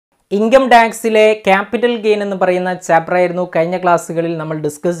Income ടാക്സിലെ capital gain എന്ന് പറയുന്ന chapter ആയിരുന്നു കഴിഞ്ഞ ക്ലാസ്സുകളിൽ നമ്മൾ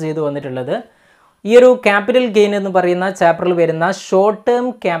ഡിസ്കസ് ചെയ്തു വന്നിട്ടുള്ളത്. ഈ ഒരു ക്യാപിറ്റൽ ഗെയിൻ എന്ന് പറയുന്ന ചാപ്റ്ററിൽ വരുന്ന short term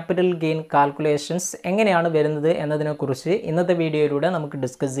capital gain calculations എങ്ങനെയാണ് വരുന്നത് എന്നതിനെക്കുറിച്ച് ഇന്നത്തെ വീഡിയോയിലൂടെ നമുക്ക്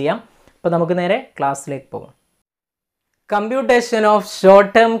ഡിസ്കസ് ചെയ്യാം. അപ്പോൾ നമുക്ക് നേരെ ക്ലാസ്സിലേക്ക് പോകാം. Computation of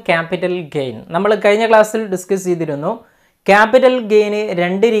short term capital gain നമ്മൾ കഴിഞ്ഞ ക്ലാസ്സിൽ ഡിസ്കസ് ചെയ്തിരുന്നു. ക്യാപിറ്റൽ ഗെയിന്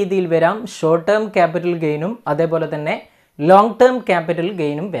രണ്ട് രീതിയിൽ വരാം. ഷോർട്ട് ടേം ക്യാപിറ്റൽ ഗെയിനും അതേപോലെ തന്നെ ലോങ് ടേം ക്യാപിറ്റൽ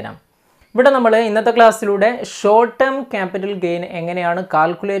ഗെയിനും വരാം. ഇവിടെ നമ്മൾ ഇന്നത്തെ ക്ലാസ്സിലൂടെ ഷോർട്ട് ടേം ക്യാപിറ്റൽ ഗെയിൻ എങ്ങനെയാണ്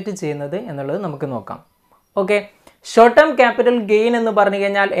കാൽക്കുലേറ്റ് ചെയ്യുന്നത് എന്നുള്ളത് നമുക്ക് നോക്കാം. Okay, short term capital gain എന്ന് പറഞ്ഞു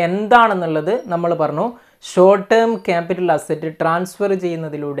കഴിഞ്ഞാൽ എന്താണെന്നുള്ളത് നമ്മൾ പറഞ്ഞു. Short term capital asset transfer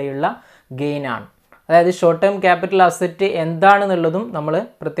ചെയ്യുന്നതിലൂടെയുള്ള ഗെയിനാണ്. അതായത് ഷോർട്ട് ടേം ക്യാപിറ്റൽ അസറ്റ് എന്താണെന്നുള്ളതും നമ്മൾ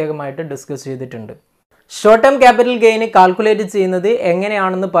പ്രത്യേകമായിട്ട് ഡിസ്കസ് ചെയ്തിട്ടുണ്ട്. Short term capital gain calculate ചെയ്യുന്നത്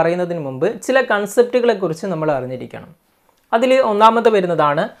എങ്ങനെയാണെന്ന് പറയുന്നതിന് മുമ്പ് ചില കൺസെപ്റ്റുകളെ കുറിച്ച് നമ്മൾ അറിഞ്ഞിരിക്കണം. അതിൽ ഒന്നാമത്തെ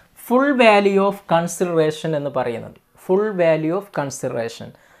വരുന്നതാണ് ഫുൾ വാല്യൂ ഓഫ് കൺസിഡറേഷൻ എന്ന് പറയുന്നത്. ഫുൾ വാല്യൂ ഓഫ് കൺസിഡറേഷൻ,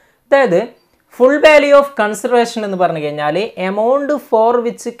 അതായത് ഫുൾ വാല്യൂ ഓഫ് കൺസിഡറേഷൻ എന്ന് പറഞ്ഞു കഴിഞ്ഞാൽ amount four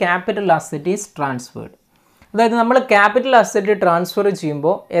which capital asset is transferred. അതായത് നമ്മൾ ക്യാപിറ്റൽ അസറ്റ് ട്രാൻസ്ഫർ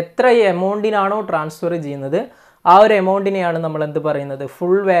ചെയ്യുമ്പോൾ എത്ര എമൗണ്ടിനാണോ ട്രാൻസ്ഫർ ചെയ്യുന്നത് ആ ഒരു എമൗണ്ടിനെയാണ് നമ്മൾ എന്ത് പറയുന്നത്,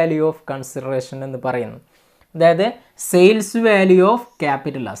 ഫുൾ വാല്യൂ ഓഫ് കൺസിഡറേഷൻ എന്ന് പറയുന്നത്. അതായത് sales value of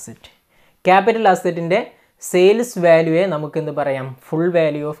capital asset. Capital അസറ്റിൻ്റെ sales വാല്യൂയെ നമുക്ക് എന്ത് പറയാം, ഫുൾ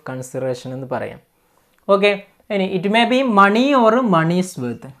വാല്യൂ ഓഫ് കൺസിഡറേഷൻ എന്ന് പറയാം. ഓക്കെ, ഇനി it may be money or monies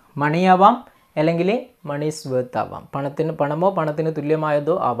വേർത്ത്. മണി ആവാം അല്ലെങ്കിൽ മണീസ് വേർത്ത് ആവാം. പണമോ പണത്തിന്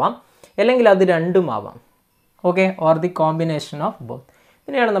തുല്യമായതോ ആവാം, അല്ലെങ്കിൽ അത് രണ്ടും ആവാം. Okay, or the combination of both.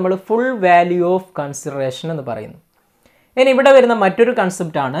 ഇതിനെയാണ് നമ്മൾ ഫുൾ വാല്യൂ ഓഫ് കൺസിഡറേഷൻ എന്ന് പറയുന്നത്. ഇനി ഇവിടെ വരുന്ന മറ്റൊരു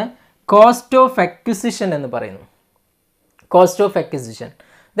കൺസെപ്റ്റാണ് കോസ്റ്റ് ഓഫ് അക്വിസിഷൻ എന്ന് പറയുന്നു. കോസ്റ്റ് ഓഫ് അക്വിസിഷൻ,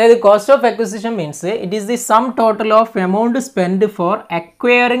 അതായത് cost of acquisition means it is the sum total of amount spend four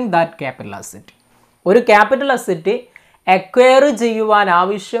acquiring that capital asset. ഒരു ക്യാപിറ്റൽ അസറ്റ് അക്വയർ ചെയ്യുവാൻ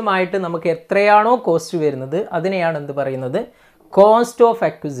ആവശ്യമായിട്ട് നമുക്ക് എത്രയാണോ കോസ്റ്റ് വരുന്നത് അതിനെയാണ് എന്ത് പറയുന്നത്, കോസ്റ്റ് ഓഫ്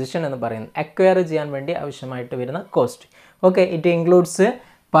അക്വിസിഷൻ എന്ന് പറയുന്നത്. അക്വയർ ചെയ്യാൻ വേണ്ടി ആവശ്യമായിട്ട് വരുന്ന cost. Okay, it includes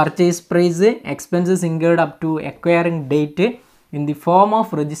purchase price, expenses incurred up to acquiring date in the form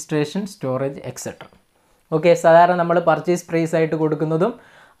of registration, storage etcetera. Okay, സാധാരണ നമ്മൾ പർച്ചേസ് പ്രൈസ് ആയിട്ട് കൊടുക്കുന്നതും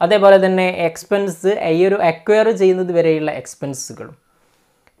അതേപോലെ തന്നെ എക്സ്പെൻസ് ഈ ഒരു അക്വയർ ചെയ്യുന്നത് വരെയുള്ള എക്സ്പെൻസുകളും.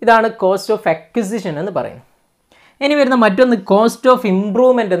 ഇതാണ് കോസ്റ്റ് ഓഫ് അക്വിസിഷൻ എന്ന് പറയുന്നത്. ഇനി വരുന്ന മറ്റൊന്ന് കോസ്റ്റ് ഓഫ്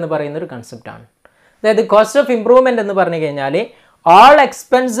ഇംപ്രൂവ്മെൻറ്റ് എന്ന് പറയുന്ന ഒരു കൺസെപ്റ്റാണ്. അതായത് കോസ്റ്റ് ഓഫ് ഇംപ്രൂവ്മെൻറ്റ് എന്ന് പറഞ്ഞു കഴിഞ്ഞാൽ all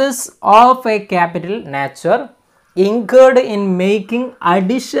expenses of A capital nature incurred in making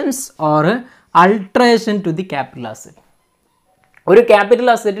additions or alteration to the capital asset. ഒരു ക്യാപിറ്റൽ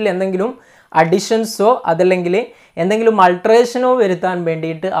അസറ്റിൽ എന്തെങ്കിലും അഡിഷൻസോ അതല്ലെങ്കിൽ എന്തെങ്കിലും അൾട്രേഷനോ വരുത്താൻ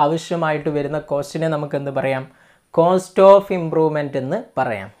വേണ്ടിയിട്ട് ആവശ്യമായിട്ട് വരുന്ന കോസ്റ്റിനെ നമുക്ക് എന്ത് പറയാം, കോസ്റ്റ് ഓഫ് ഇംപ്രൂവ്മെൻറ്റ് എന്ന്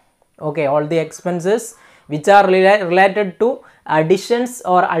പറയാം. Okay, all the expenses which are related to additions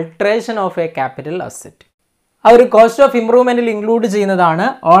or alteration of A capital asset. ആ ഒരു കോസ്റ്റ് ഓഫ് ഇംപ്രൂവ്മെൻറ്റിൽ ഇൻക്ലൂഡ് ചെയ്യുന്നതാണ്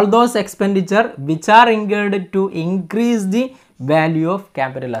all those expenditure which are incurred to increase the value of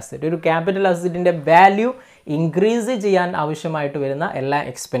capital asset. ഒരു capital അസറ്റിൻ്റെ value increase ചെയ്യാൻ ആവശ്യമായിട്ട് വരുന്ന എല്ലാ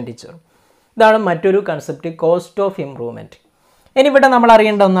എക്സ്പെൻഡിച്ചറും. ഇതാണ് മറ്റൊരു കൺസെപ്റ്റ്, കോസ്റ്റ് ഓഫ് ഇംപ്രൂവ്മെൻറ്റ്. ഇനി ഇവിടെ നമ്മൾ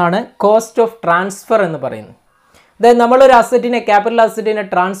അറിയേണ്ട ഒന്നാണ് കോസ്റ്റ് ഓഫ് ട്രാൻസ്ഫർ എന്ന് പറയുന്നത്. അതായത് നമ്മളൊരു അസറ്റിനെ, ക്യാപിറ്റൽ അസറ്റിനെ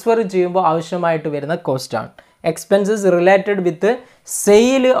ട്രാൻസ്ഫർ ചെയ്യുമ്പോൾ ആവശ്യമായിട്ട് വരുന്ന കോസ്റ്റാണ്. Expenses related with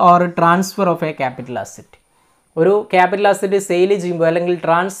sale or transfer of A capital asset. ഒരു ക്യാപിറ്റൽ അസറ്റ് സെയിൽ ചെയ്യുമ്പോൾ അല്ലെങ്കിൽ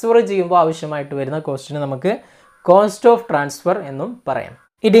ട്രാൻസ്ഫർ ചെയ്യുമ്പോൾ ആവശ്യമായിട്ട് വരുന്ന കോസ്റ്റിന് നമുക്ക് കോസ്റ്റ് ഓഫ് ട്രാൻസ്ഫർ എന്നും പറയാം.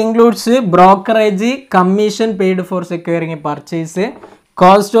 It includes brokerage, commission paid for securing A purchase,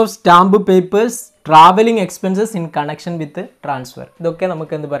 cost of stamp papers, travelling expenses in connection with transfer. ഇതൊക്കെ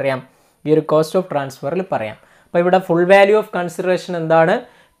നമുക്ക് എന്ത് പറയാം, ഈ ഒരു കോസ്റ്റ് ഓഫ് ട്രാൻസ്ഫറിൽ പറയാം. അപ്പോൾ ഇവിടെ ഫുൾ വാല്യൂ ഓഫ് കൺസിഡറേഷൻ എന്താണ്,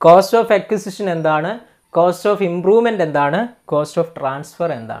 കോസ്റ്റ് ഓഫ് അക്വിസിഷൻ എന്താണ്, കോസ്റ്റ് ഓഫ് ഇംപ്രൂവ്മെൻറ്റ് എന്താണ്, കോസ്റ്റ് ഓഫ്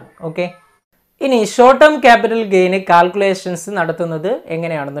ട്രാൻസ്ഫർ എന്താണ്. ഓക്കെ, ഇനി short term capital gain calculations നടത്തുന്നത്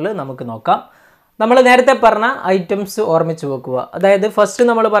എങ്ങനെയാണെന്നുള്ളത് നമുക്ക് നോക്കാം. നമ്മൾ നേരത്തെ പറഞ്ഞ ഐറ്റംസ് ഓർമ്മിച്ച് വെക്കുക. അതായത് ഫസ്റ്റ്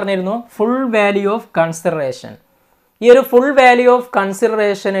നമ്മൾ പറഞ്ഞിരുന്നു ഫുൾ വാല്യൂ ഓഫ് കൺസിഡറേഷൻ. ഈ ഒരു ഫുൾ വാല്യൂ ഓഫ്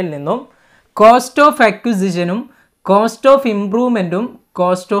കൺസിഡറേഷനിൽ നിന്നും cost of അക്വിസിഷനും cost of ഇംപ്രൂവ്മെൻറ്റും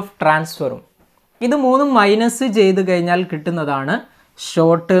cost of ട്രാൻസ്ഫറും ഇത് മൂന്നും മൈനസ് ചെയ്ത് കഴിഞ്ഞാൽ കിട്ടുന്നതാണ്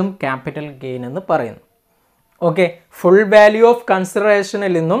ഷോർട്ട് ടേം ക്യാപിറ്റൽ ഗെയിൻ എന്ന് പറയുന്നത്. ഓക്കെ, ഫുൾ വാല്യൂ ഓഫ്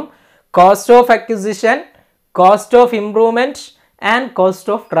കൺസിഡറേഷനിൽ നിന്നും cost of acquisition, cost of improvement and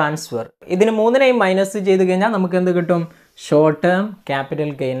cost of transfer ഇതിന് മൂന്നിനെയും മൈനസ് ചെയ്ത് കഴിഞ്ഞാൽ നമുക്ക് എന്ത് കിട്ടും, ഷോർട്ട് ടേം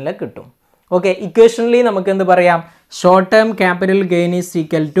ക്യാപിറ്റൽ ഗെയിനിൽ കിട്ടും. ഓക്കെ, ഇക്വേഷനിൽ നമുക്ക് എന്ത് പറയാം, short term capital gain is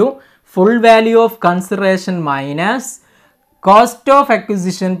equal to full value of consideration minus cost of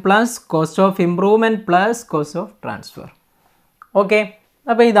acquisition plus cost of improvement plus cost of transfer. Okay,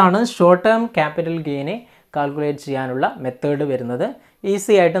 അപ്പോൾ ഇതാണ് ഷോർട്ട് ടേം ക്യാപിറ്റൽ ഗെയിനെ കാൽക്കുലേറ്റ് ചെയ്യാനുള്ള method വരുന്നത്.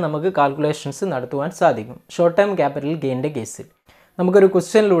 Easy ആയിട്ട് നമുക്ക് കാൽക്കുലേഷൻസ് നടത്തുവാൻ സാധിക്കും short term capital ഗെയിൻ്റെ കേസിൽ. നമുക്കൊരു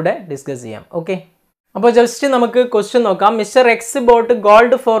ക്വസ്റ്റ്യനിലൂടെ ഡിസ്കസ് ചെയ്യാം. ഓക്കെ, അപ്പോൾ ജസ്റ്റ് നമുക്ക് ക്വസ്റ്റ്യൻ നോക്കാം. Mister X boat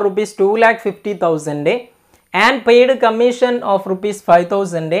gold four rupees 2,50,000 and paid commission of rupees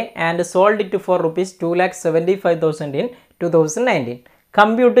 5,000 and sold it for rupees 2,75,000 in 2019.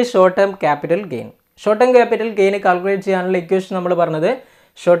 Compute short term capital gain. Short term capital gain calculate ചെയ്യാനുള്ള equation നമ്മൾ പറഞ്ഞത്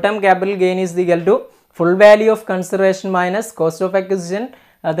short term capital gain is equal to full value of consideration minus cost of acquisition,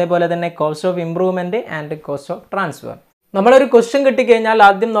 അതേപോലെ തന്നെ cost of improvement and cost of transfer. നമ്മളൊരു question കിട്ടിക്കഴിഞ്ഞാൽ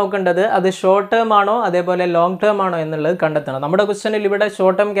ആദ്യം നോക്കേണ്ടത് അത് ഷോർട്ട് ടേം ആണോ അതേപോലെ ലോങ് ടേം ആണോ എന്നുള്ളത് കണ്ടെത്തണം. നമ്മുടെ ക്വസ്റ്റ്യനിൽ ഇവിടെ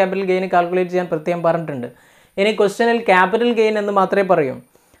short term capital gain calculate ചെയ്യാൻ പ്രത്യേകം പറഞ്ഞിട്ടുണ്ട്. ഇനി ക്വസ്റ്റ്യനിൽ ക്യാപിറ്റൽ ഗെയിൻ എന്ന് മാത്രമേ പറയൂ.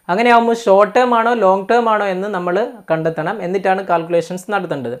 അങ്ങനെ ആകുമ്പോൾ ഷോർട്ട് ടേം ആണോ ലോങ് ടേം ആണോ എന്ന് നമ്മൾ കണ്ടെത്തണം. എന്നിട്ടാണ് കാൽക്കുലേഷൻസ്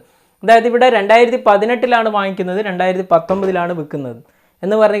നടത്തേണ്ടത്. അതായത് ഇവിടെ 2018 വാങ്ങിക്കുന്നത്, 2019 വിൽക്കുന്നത്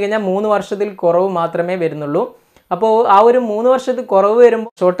എന്ന് പറഞ്ഞു കഴിഞ്ഞാൽ 3 വർഷത്തിൽ കുറവ് മാത്രമേ വരുന്നുള്ളൂ. അപ്പോൾ ആ ഒരു 3 വർഷത്തിൽ കുറവ്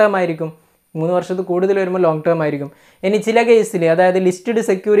വരുമ്പോൾ ഷോർട്ട് ടേം ആയിരിക്കും, 3 വർഷത്തിൽ കൂടുതൽ വരുമ്പോൾ ലോങ് ടേം ആയിരിക്കും. ഇനി ചില കേസിൽ, അതായത് ലിസ്റ്റഡ്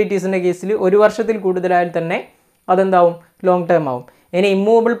സെക്യൂരിറ്റീസിൻ്റെ കേസിൽ 1 വർഷത്തിൽ കൂടുതലായാൽ തന്നെ അതെന്താവും, ലോങ് ടേം ആവും. ഇനി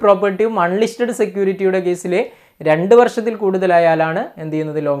ഇമ്മൂവബിൾ പ്രോപ്പർട്ടിയും അൺലിസ്റ്റഡ് സെക്യൂരിറ്റിയുടെ കേസിൽ 2 വർഷത്തിൽ കൂടുതലായാലാണ് എന്ത്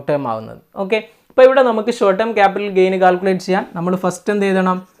ചെയ്യുന്നത്, ലോങ് ടേം ആവുന്നത്. ഓക്കെ, അപ്പോൾ ഇവിടെ നമുക്ക് short term capital gain calculate ചെയ്യാൻ നമ്മൾ ഫസ്റ്റ് എന്ത്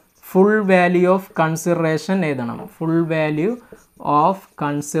എഴുതണം, ഫുൾ വാല്യൂ ഓഫ് കൺസിഡറേഷൻ എഴുതണം. ഫുൾ വാല്യൂ ഓഫ്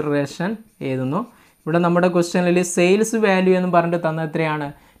കൺസിഡറേഷൻ എഴുതുന്നു. ഇവിടെ നമ്മുടെ ക്വസ്റ്റ്യനിൽ സെയിൽസ് വാല്യൂ എന്ന് പറഞ്ഞിട്ട് തന്നത് എത്രയാണ്,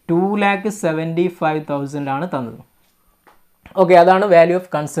 2,75,000 ആണ് തന്നത്. ഓക്കെ, അതാണ് വാല്യൂ ഓഫ്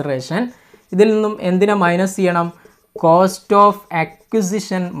കൺസിഡറേഷൻ. ഇതിൽ നിന്നും എന്തിനെ മൈനസ് ചെയ്യണം, കോസ്റ്റ് ഓഫ്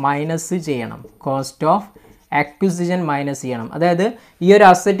അക്വിസിഷൻ മൈനസ് ചെയ്യണം. കോസ്റ്റ് ഓഫ് അക്വിസിഷൻ മൈനസ് ചെയ്യണം. അതായത് ഈ ഒരു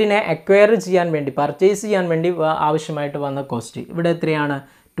അസറ്റിനെ അക്വയർ ചെയ്യാൻ വേണ്ടി, പർച്ചേസ് ചെയ്യാൻ വേണ്ടി ആവശ്യമായിട്ട് വന്ന കോസ്റ്റ് ഇവിടെ എത്രയാണ്,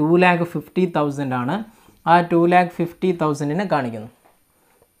 2,50,000 ആണ്. ആ 2,50,000 കാണിക്കുന്നു.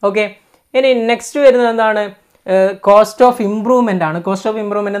 ഓക്കെ, ഇനി നെക്സ്റ്റ് വരുന്നത് എന്താണ്, കോസ്റ്റ് ഓഫ് ഇംപ്രൂവ്മെൻ്റ് ആണ്. കോസ്റ്റ് ഓഫ്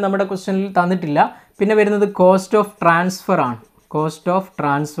ഇംപ്രൂവ്മെൻറ്റ് നമ്മുടെ ക്വസ്റ്റ്യനിൽ തന്നിട്ടില്ല. പിന്നെ വരുന്നത് കോസ്റ്റ് ഓഫ് ട്രാൻസ്ഫർ ആണ്. കോസ്റ്റ് ഓഫ്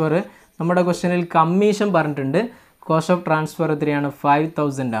ട്രാൻസ്ഫർ നമ്മുടെ ക്വസ്റ്റ്യനിൽ കമ്മീഷൻ പറഞ്ഞിട്ടുണ്ട്. കോസ്റ്റ് ഓഫ് ട്രാൻസ്ഫർ എത്രയാണ്,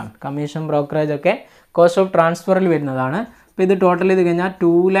 5,000 ആണ്. കമ്മീഷൻ ബ്രോക്കറേജ് ഒക്കെ കോസ്റ്റ് ഓഫ് ട്രാൻസ്ഫറിൽ വരുന്നതാണ്. അപ്പോൾ ഇത് ടോട്ടൽ ചെയ്ത് കഴിഞ്ഞാൽ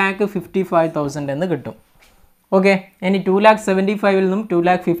 2,55,000 എന്ന് കിട്ടും. ഓക്കെ, ഇനി 2,75,000 നിന്നും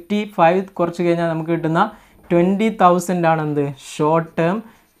 2,55,000 കുറച്ച് കഴിഞ്ഞാൽ നമുക്ക് കിട്ടുന്ന 20,000 ആണ് എന്ത്, ഷോർട്ട് ടേം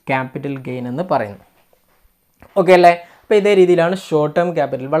ക്യാപിറ്റൽ ഗെയിൻ എന്ന് പറയുന്നത്. ഓക്കെ അല്ലേ? അപ്പോൾ ഇതേ രീതിയിലാണ് ഷോർട്ട് ടേം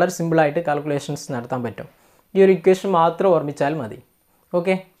ക്യാപിറ്റൽ, വളരെ സിമ്പിളായിട്ട് കാൽക്കുലേഷൻസ് നടത്താൻ പറ്റും. ഈ ഒരു ഇക്വേഷൻ മാത്രം ഓർമ്മിച്ചാൽ മതി.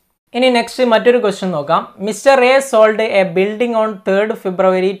 ഓക്കെ, ഇനി നെക്സ്റ്റ് മറ്റൊരു ക്വസ്റ്റ്യൻ നോക്കാം. Mister A sold A building on 3rd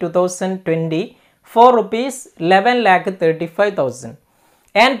February 2020 for rupees 11,35,000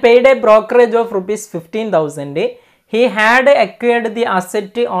 and paid a brokerage of rupees 15,000. He had acquired the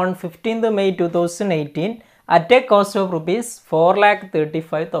asset on 15th May 2018 at a cost of rupees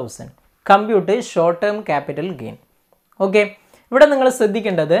 4,35,000. Compute short term capital gain. Okay, ഇവിടെ നിങ്ങൾ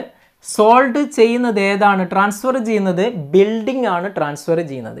ശ്രദ്ധിക്കേണ്ടത് sold ചെയ്യുന്നത് ഏതാണ്, transfer ചെയ്യുന്നത് building ആണ്. Transfer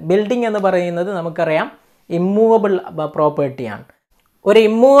ചെയ്യുന്നത് building എന്ന് പറയുന്നത് നമുക്കറിയാം ഇമ്മൂവബിൾ പ്രോപ്പർട്ടിയാണ്. ഒരു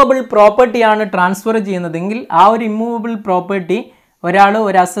ഇമ്മൂവബിൾ പ്രോപ്പർട്ടിയാണ് ട്രാൻസ്ഫർ ചെയ്യുന്നതെങ്കിൽ ആ ഒരു ഇമ്മൂവബിൾ പ്രോപ്പർട്ടി ഒരാൾ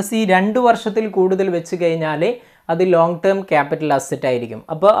ഒരു അസസി 2 വർഷത്തിൽ കൂടുതൽ വെച്ച് കഴിഞ്ഞാൽ അത് ലോങ് ടേം ക്യാപിറ്റൽ അസറ്റ് ആയിരിക്കും.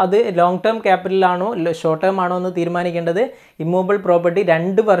 അപ്പോൾ അത് ലോങ് ടേം ക്യാപിറ്റൽ ആണോ ഷോർട്ട് ടേം ആണോ എന്ന് തീരുമാനിക്കേണ്ടത് ഇമ്മൂവബിൾ പ്രോപ്പർട്ടി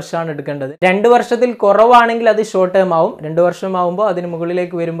 2 വർഷമാണ് എടുക്കേണ്ടത്. 2 വർഷത്തിൽ കുറവാണെങ്കിൽ അത് ഷോർട്ട് ടേം ആവും. 2 വർഷം ആവുമ്പോൾ അതിന്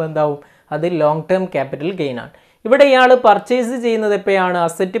മുകളിലേക്ക് വരുമ്പോൾ എന്താവും, അത് ലോങ് ടേം ക്യാപിറ്റൽ ഗെയിൻ ആണ്. ഇവിടെ ഇയാൾ പർച്ചേസ് ചെയ്യുന്നത് എപ്പോഴാണ്,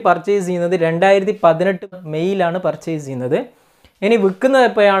 അസറ്റ് പർച്ചേസ് ചെയ്യുന്നത് 2018 മെയ്യിലാണ് പർച്ചേസ് ചെയ്യുന്നത്. ഇനി വിൽക്കുന്നത്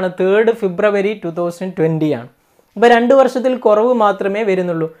എപ്പോഴാണ്, 3rd February 2020 ആണ്. അപ്പോൾ 2 വർഷത്തിൽ കുറവ് മാത്രമേ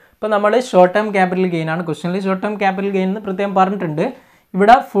വരുന്നുള്ളൂ. അപ്പോൾ നമ്മൾ ഷോർട്ട് ടേം ക്യാപിറ്റൽ ഗെയിൻ ആണ് ക്വസ്റ്റ്യനിൽ ഷോർട്ട് ടേം ക്യാപിറ്റൽ ഗെയിൻ എന്ന് പ്രത്യേകം പറഞ്ഞിട്ടുണ്ട്.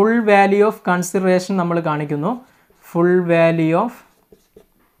 ഇവിടെ ഫുൾ വാല്യൂ ഓഫ് കൺസിഡറേഷൻ നമ്മൾ കാണിക്കുന്നു. Full value of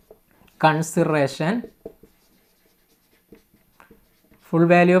consideration, full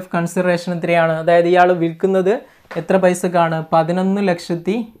value of consideration എത്രയാണ്, അതായത് ഇയാൾ വിൽക്കുന്നത് എത്ര പൈസക്കാണ്,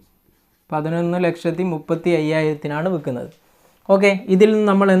 11,35,000 വിൽക്കുന്നത്. ഓക്കെ, ഇതിൽ നിന്ന്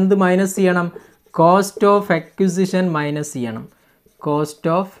നമ്മൾ എന്ത് മൈനസ് ചെയ്യണം, കോസ്റ്റ് ഓഫ് അക്വിസിഷൻ മൈനസ് ചെയ്യണം. Cost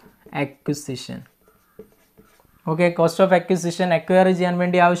of acquisition. Okay, cost of acquisition acquire ചെയ്യാൻ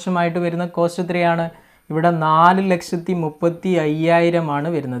വേണ്ടി ആവശ്യമായിട്ട് വരുന്ന കോസ്റ്റ് എത്രയാണ്, ഇവിടെ 4,35,000 ആണ്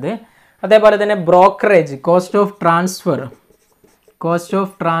വരുന്നത്. അതേപോലെ തന്നെ brokerage, cost of transfer, cost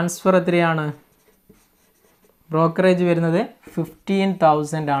of transfer എത്രയാണ്, ബ്രോക്കറേജ് വരുന്നത്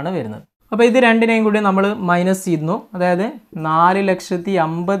 15,000 ആണ് വരുന്നത്. അപ്പോൾ ഇത് രണ്ടിനെയും കൂടി നമ്മൾ മൈനസ് ചെയ്യുന്നു. അതായത്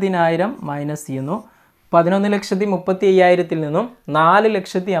 4,50,000 മൈനസ് ചെയ്യുന്നു. 11,35,000 നിന്നും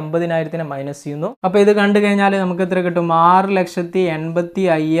 4,50,000 മൈനസ് ചെയ്യുന്നു. അപ്പോൾ ഇത് കണ്ടു കഴിഞ്ഞാൽ നമുക്ക് എത്ര കിട്ടും,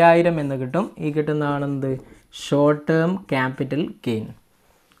 6,85,000 എന്ന് കിട്ടും. ഈ കിട്ടുന്നതാണ് എന്ത്, short term capital gain.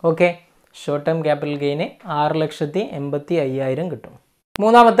 Okay, short term capital gain 6,85,000 കിട്ടും.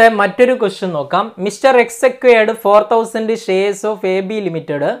 മൂന്നാമത്തെ മറ്റൊരു ക്വസ്റ്റ്യൻ നോക്കാം. Mister X acquired 4,000 shares of A B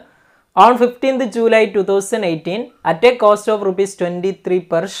limited on 15th July 2018 at a cost of rupees 23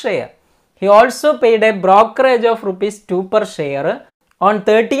 per share. He also paid a brokerage of rupees 2 per share. On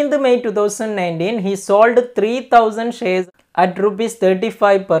 13th May 2019, he sold 3,000 shares at rupees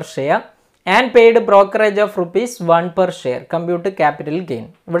 35 per share and paid brokerage of rupees 1 per share. Compute capital gain.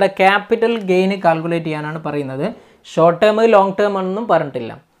 ഇവിടെ capital gain calculate ചെയ്യാനാണ് പറയുന്നത്. Short term long term ആണെന്നും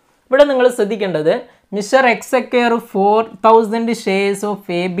പറഞ്ഞിട്ടില്ല. ഇവിടെ നിങ്ങൾ ശ്രദ്ധിക്കേണ്ടത് mister X acquire 4,000 shares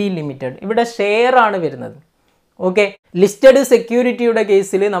of A B limited. ഇവിടെ share ആണ് വരുന്നത്. ഓക്കെ, ലിസ്റ്റഡ് സെക്യൂരിറ്റിയുടെ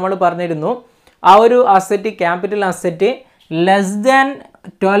കേസിൽ നമ്മൾ പറഞ്ഞിരുന്നു ആ ഒരു asset capital asset less than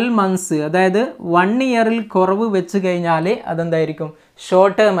 12 months, അതായത് 1 yearൽ കുറവ് വെച്ച് കഴിഞ്ഞാൽ അതെന്തായിരിക്കും?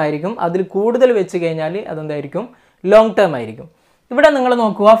 ഷോർട്ട് ടേം ആയിരിക്കും. അതിൽ കൂടുതൽ വെച്ച് കഴിഞ്ഞാൽ അതെന്തായിരിക്കും? ലോങ് ടേം ആയിരിക്കും. ഇവിടെ നിങ്ങൾ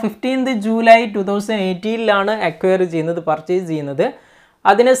നോക്കുക, 15th July 2018 അക്വയർ ചെയ്യുന്നത്, പർച്ചേസ് ചെയ്യുന്നത്.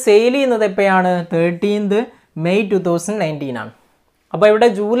 അതിനെ സെയിൽ ചെയ്യുന്നത് എപ്പോഴാണ്? 13th May 2019 അപ്പോൾ ഇവിടെ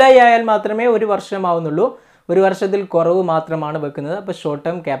ജൂലൈ ആയാൽ മാത്രമേ ഒരു വർഷമാവുന്നുള്ളൂ. ഒരു വർഷത്തിൽ കുറവ് മാത്രമാണ് വെക്കുന്നത്. അപ്പോൾ ഷോർട്ട്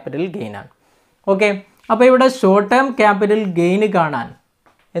ടേം ക്യാപിറ്റൽ ഗെയിൻ ആണ്. ഓക്കെ, അപ്പോൾ ഇവിടെ ഷോർട്ട് ടേം ക്യാപിറ്റൽ ഗെയിൻ കാണാൻ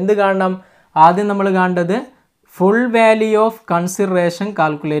എന്ത് കാണണം? ആദ്യം നമ്മൾ കാണേണ്ടത് full value of consideration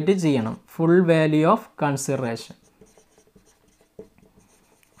calculate ചെയ്യണം. Full value of consideration.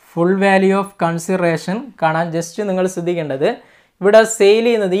 Full value of consideration കാണാൻ ജസ്റ്റ് നിങ്ങൾ ശ്രദ്ധിക്കേണ്ടത്, ഇവിടെ സെയിൽ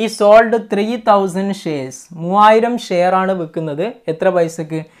ചെയ്യുന്നത് ഈ സോൾഡ് 3,000 ഷെയർസ്, 3000 ഷെയർ ആണ് വിൽക്കുന്നത്. എത്ര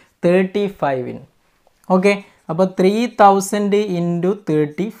പൈസക്ക്? 35. ഓക്കെ, അപ്പോൾ 3,000 ×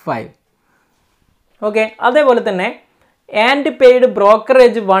 35. ഓക്കെ, അതേപോലെ തന്നെ and paid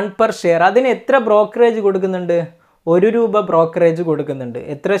brokerage 1 per share. അതിന് എത്ര ബ്രോക്കറേജ് കൊടുക്കുന്നുണ്ട്? 1 രൂപ ബ്രോക്കറേജ് കൊടുക്കുന്നുണ്ട്.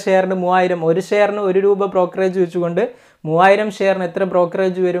 എത്ര ഷെയറിന്? 3000. ഒരു ഷെയറിന് 1 രൂപ ബ്രോക്കറേജ് വെച്ചുകൊണ്ട് 3000 ഷെയറിന് എത്ര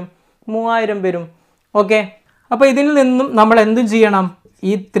ബ്രോക്കറേജ് വരും? 3000 വരും. ഓക്കെ, അപ്പോൾ ഇതിൽ നിന്നും നമ്മൾ എന്തും ചെയ്യണം?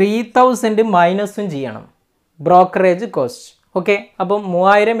 ഈ 3,000 മൈനസും ചെയ്യണം, ബ്രോക്കറേജ് കോസ്റ്റ്. ഓക്കെ, അപ്പം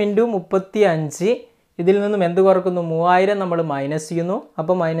 3000 × 35, ഇതിൽ നിന്നും എന്ത് കുറക്കുന്നു? 3000 നമ്മൾ മൈനസ് ചെയ്യുന്നു.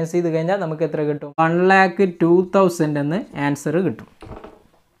 അപ്പോൾ മൈനസ് ചെയ്ത് കഴിഞ്ഞാൽ നമുക്ക് എത്ര കിട്ടും? 1,02,000 എന്ന് ആൻസർ കിട്ടും.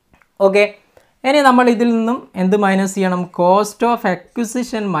 ഓക്കെ, ഇനി നമ്മൾ ഇതിൽ നിന്നും എന്ത് മൈനസ് ചെയ്യണം? കോസ്റ്റ് ഓഫ്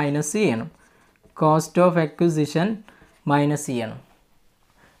അക്വിസിഷൻ മൈനസ് ചെയ്യണം. കോസ്റ്റ് ഓഫ് അക്വിസിഷൻ മൈനസ് ചെയ്യണം.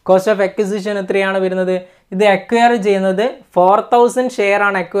 കോസ്റ്റ് ഓഫ് അക്വിസിഷൻ എത്രയാണ് വരുന്നത്? ഇത് അക്വയർ ചെയ്യുന്നത് 4,000 ഷെയർ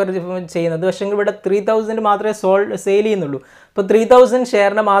ആണ് അക്വയർ ചെയ്യുന്നത്. പക്ഷേ ഇവിടെ 3,000 മാത്രമേ സെയിൽ ചെയ്യുന്നുള്ളൂ. അപ്പോൾ 3,000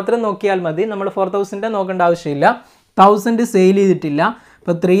 ഷെയറിനെ മാത്രം നോക്കിയാൽ മതി. നമ്മൾ 4,000 നോക്കേണ്ട ആവശ്യമില്ല. 1,000 സെയിൽ ചെയ്തിട്ടില്ല.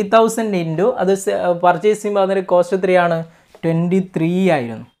 അപ്പോൾ 3,000 × അത് പർച്ചേസ് ചെയ്യുമ്പോൾ അതിൻ്റെ കോസ്റ്റ് എത്രയാണ്? 23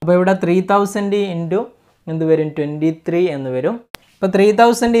 ആയിരുന്നു. അപ്പോൾ ഇവിടെ 3,000 × എന്ത് വരും? 23 എന്ന് വരും. അപ്പോൾ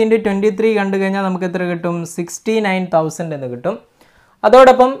 3,000 × 23 കണ്ടു കഴിഞ്ഞാൽ നമുക്ക് എത്ര കിട്ടും? 69,000 എന്ന് കിട്ടും.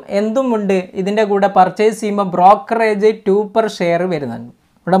 അതോടൊപ്പം എന്തും ഉണ്ട്, ഇതിൻ്റെ കൂടെ പർച്ചേസ് ചെയ്യുമ്പോൾ ബ്രോക്കറേജ് 2 per share വരുന്നുണ്ട്.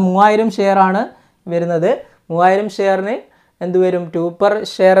 ഇവിടെ 3000 ഷെയർ ആണ് വരുന്നത്. 3000 ഷെയറിന് എന്ത് വരും? 2 per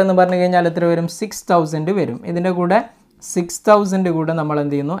share എന്ന് പറഞ്ഞു കഴിഞ്ഞാൽ എത്ര വരും? 6,000 വരും. ഇതിൻ്റെ കൂടെ 6,000 കൂടെ നമ്മൾ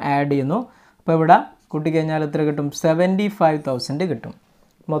എന്ത് ചെയ്യുന്നു? ആഡ് ചെയ്യുന്നു. അപ്പോൾ ഇവിടെ കൂട്ടിക്കഴിഞ്ഞാൽ എത്ര കിട്ടും? 75,000 കിട്ടും.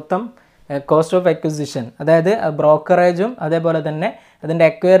 മൊത്തം കോസ്റ്റ് ഓഫ് അക്വിസിഷൻ, അതായത് ബ്രോക്കറേജും അതേപോലെ തന്നെ അതിൻ്റെ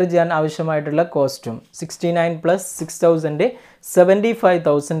അക്വയർ ചെയ്യാൻ ആവശ്യമായിട്ടുള്ള കോസ്റ്റും 69 + 6,000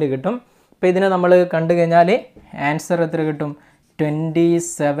 75,000 കിട്ടും. അപ്പോൾ ഇതിനെ നമ്മൾ കണ്ടു കഴിഞ്ഞാൽ ആൻസർ എത്ര കിട്ടും?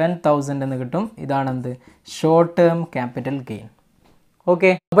 27,000 എന്ന് കിട്ടും. ഇതാണെന്ത്? Short term capital gain.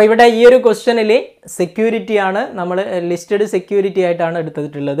 Okay, അപ്പോൾ ഇവിടെ ഈ ഒരു ക്വസ്റ്റ്യനിൽ സെക്യൂരിറ്റിയാണ് നമ്മൾ ലിസ്റ്റഡ് സെക്യൂരിറ്റി ആയിട്ടാണ്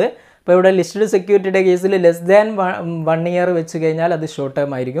എടുത്തിട്ടുള്ളത്. അപ്പോൾ ഇവിടെ ലിസ്റ്റഡ് സെക്യൂരിറ്റിയുടെ കേസിൽ ലെസ് ദാൻ 1 year വെച്ച് കഴിഞ്ഞാൽ അത് ഷോർട്ട്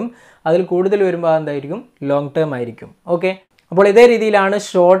ടേം ആയിരിക്കും. അതിൽ കൂടുതൽ വരുമ്പോൾ എന്തായിരിക്കും? ലോങ് ടേം ആയിരിക്കും. ഓക്കെ, അപ്പോൾ ഇതേ രീതിയിലാണ്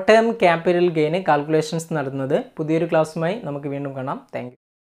short term capital gain calculations നടത്തുന്നത്. പുതിയൊരു ക്ലാസ്സുമായി നമുക്ക് വീണ്ടും കാണാം. Thank you.